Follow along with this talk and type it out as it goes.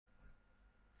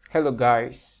Hello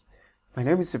guys, my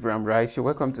name is Ibrahim Rice. You're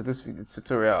welcome to this video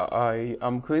tutorial. I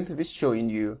am going to be showing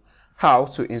you how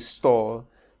to install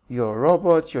your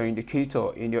robot, your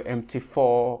indicator in your MT4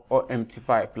 or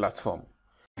MT5 platform.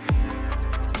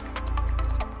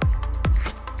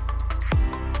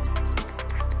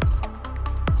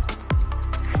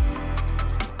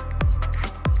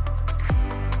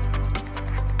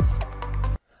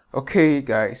 Okay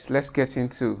guys, let's get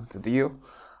into the deal.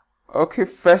 Okay,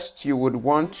 first you would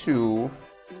want to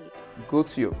go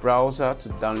to your browser to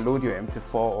download your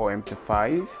MT4 or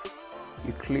MT5.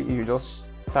 You just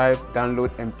type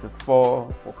download MT4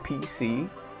 for PC.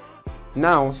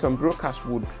 Now some brokers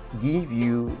would give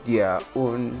you their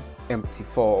own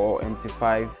MT4 or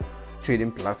MT5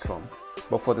 trading platform,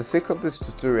 but for the sake of this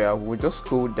tutorial we'll just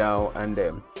go down and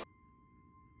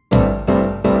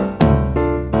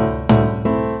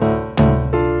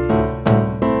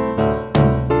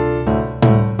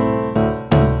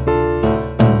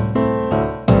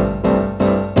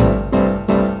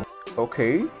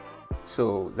okay,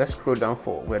 so let's scroll down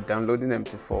for we're downloading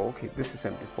MT4. Okay, this is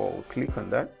MT4. We'll click on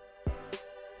that.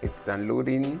 It's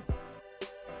downloading.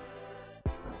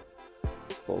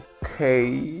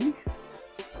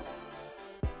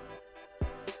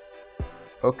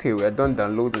 Okay, we are done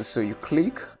downloading. So you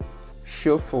click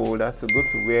show folder to go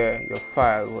to where your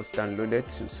file was downloaded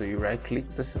to. So you right click,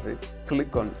 this is it,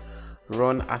 click on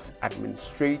run as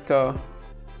administrator,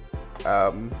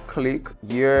 click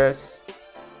yes,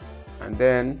 and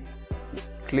then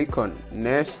click on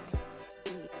next.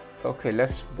 Okay,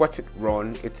 let's watch it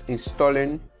run. It's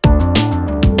installing.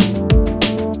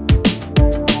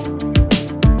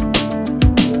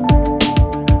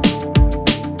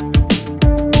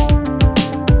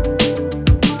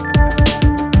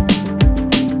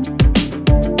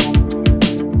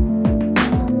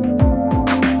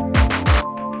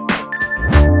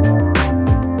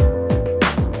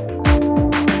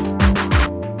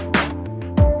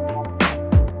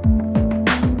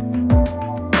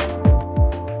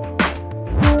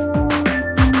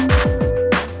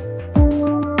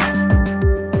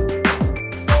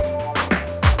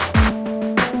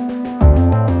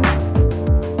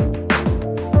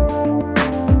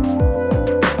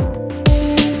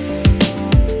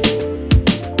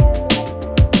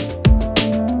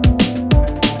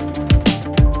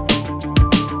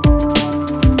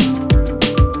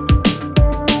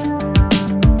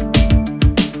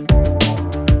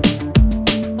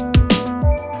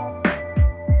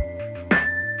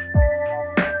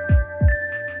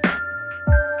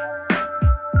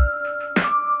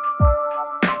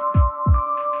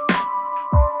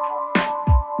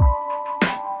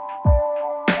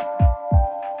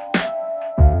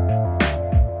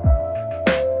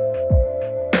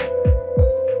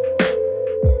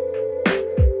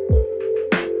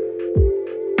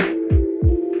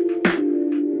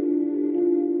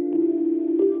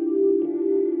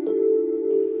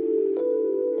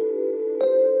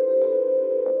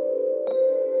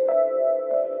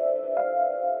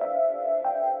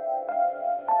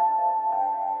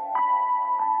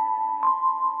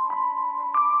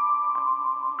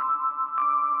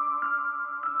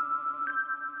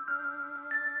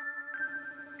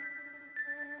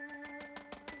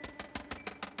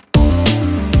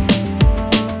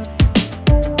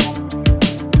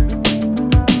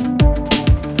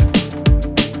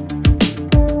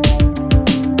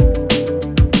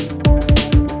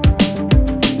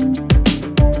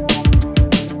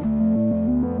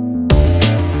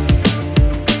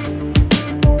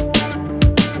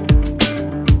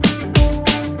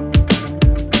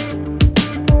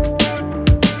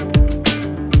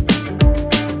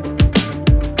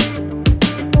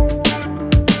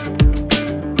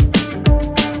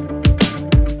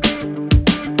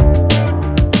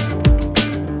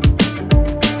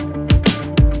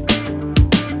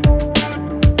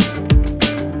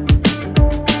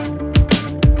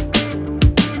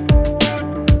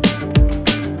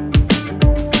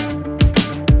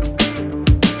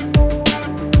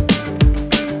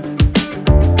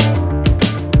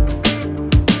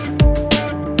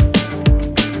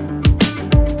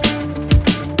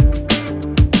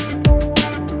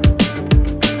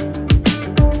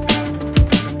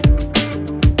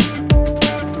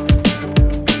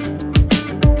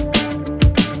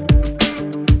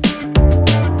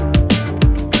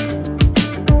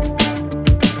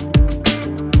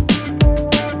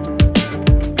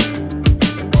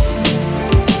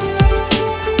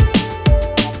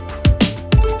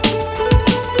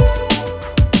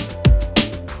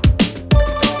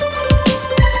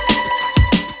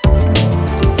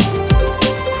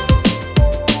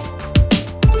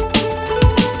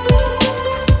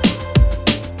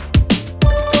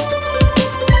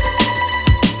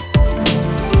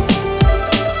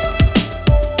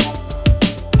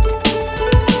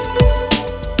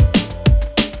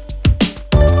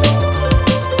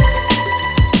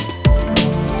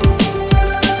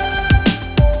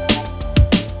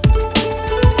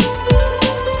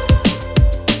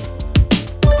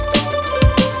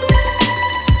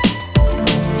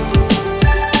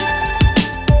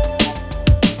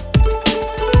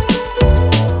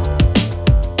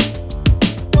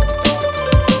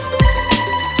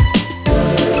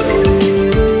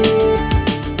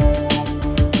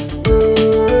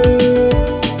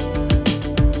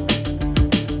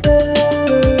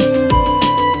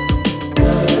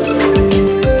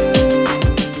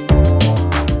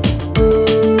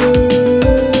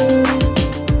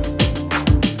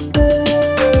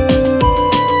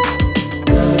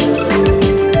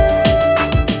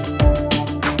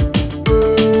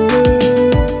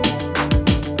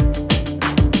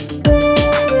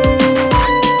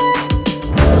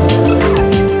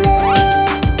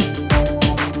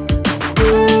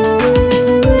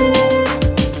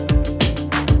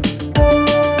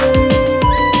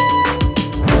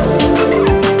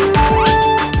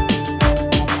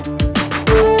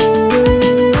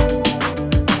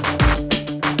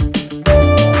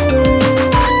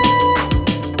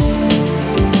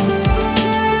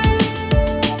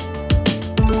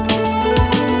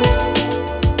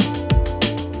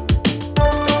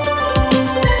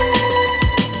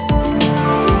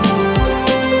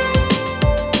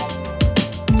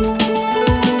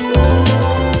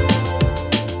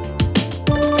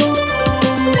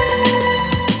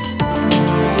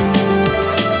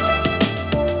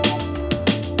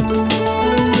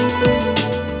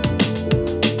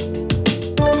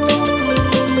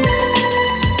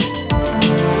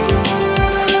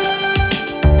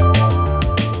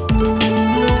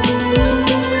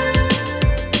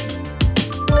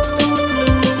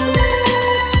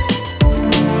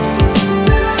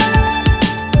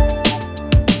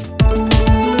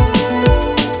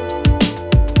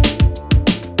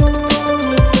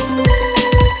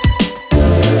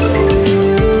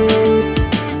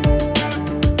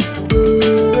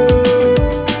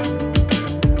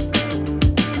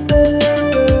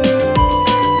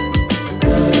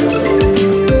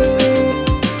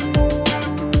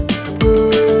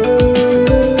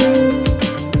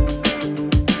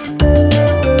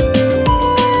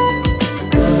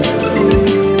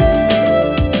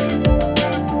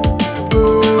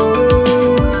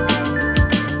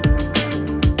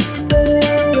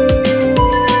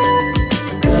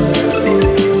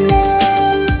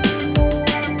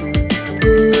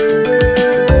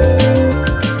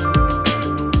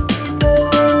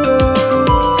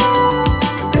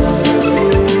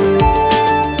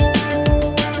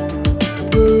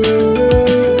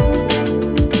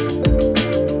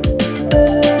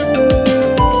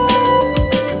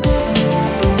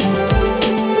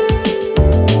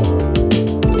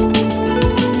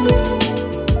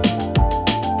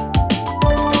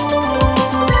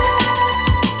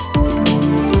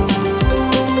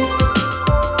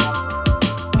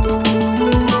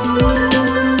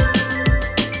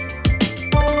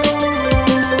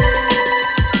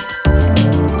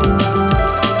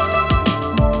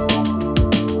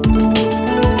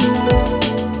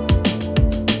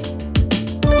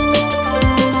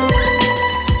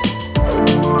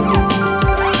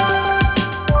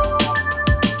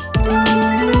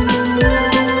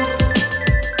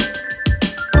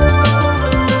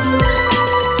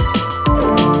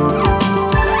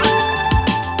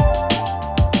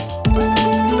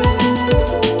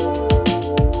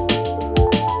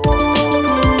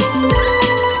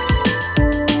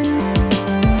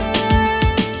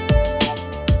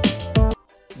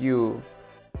 you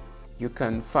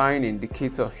can find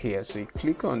indicator here. So you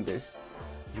click on this,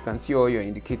 you can see all your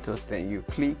indicators, then you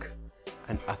click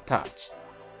and attach.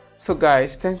 So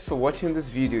guys, thanks for watching this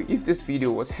video. If this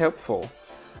video was helpful,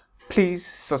 please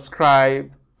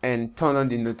subscribe and turn on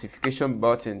the notification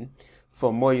button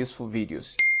for more useful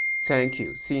videos. Thank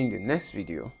you. See you in the next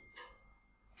video.